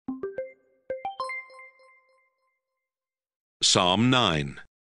Psalm 9.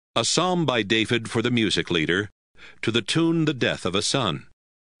 A psalm by David for the music leader, to the tune The Death of a Son.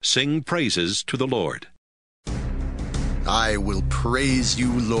 Sing praises to the Lord. I will praise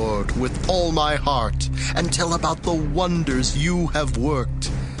you, Lord, with all my heart, and tell about the wonders you have worked.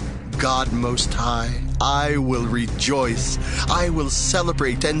 God Most High, I will rejoice. I will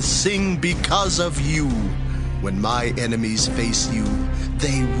celebrate and sing because of you. When my enemies face you,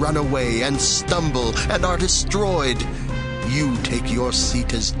 they run away and stumble and are destroyed. You take your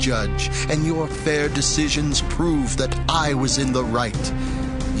seat as judge, and your fair decisions prove that I was in the right.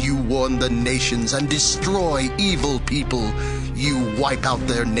 You warn the nations and destroy evil people. You wipe out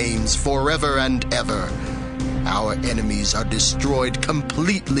their names forever and ever. Our enemies are destroyed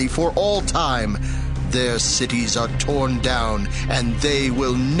completely for all time. Their cities are torn down, and they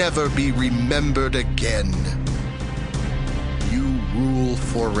will never be remembered again. You rule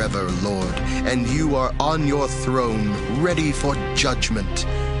forever, Lord, and you are on your throne, ready for judgment.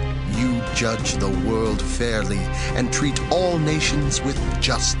 You judge the world fairly and treat all nations with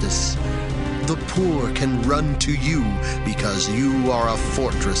justice. The poor can run to you because you are a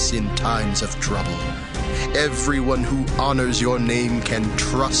fortress in times of trouble. Everyone who honors your name can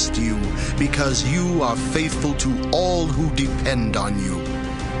trust you because you are faithful to all who depend on you.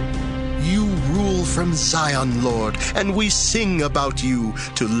 You rule from Zion, Lord, and we sing about you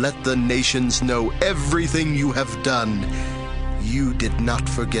to let the nations know everything you have done. You did not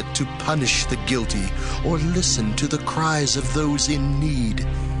forget to punish the guilty or listen to the cries of those in need.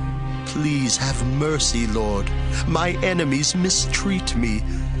 Please have mercy, Lord. My enemies mistreat me.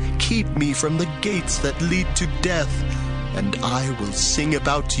 Keep me from the gates that lead to death, and I will sing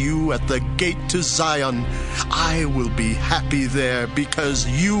about you at the gate to Zion. I will be happy there because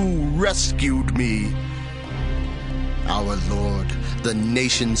you rescued me. Our Lord, the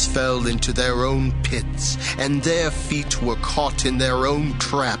nations fell into their own pits, and their feet were caught in their own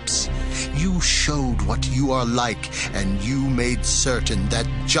traps. You showed what you are like, and you made certain that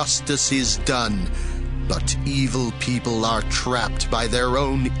justice is done. But evil people are trapped by their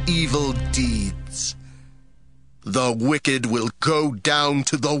own evil deeds. The wicked will go down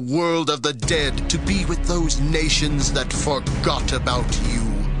to the world of the dead to be with those nations that forgot about you.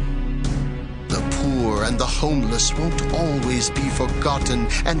 The poor and the homeless won't always be forgotten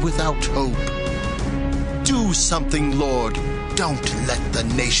and without hope. Do something, Lord. Don't let the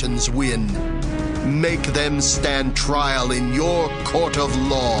nations win. Make them stand trial in your court of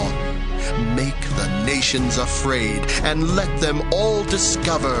law. Make the nations afraid and let them all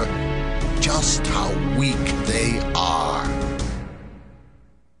discover just how weak they are.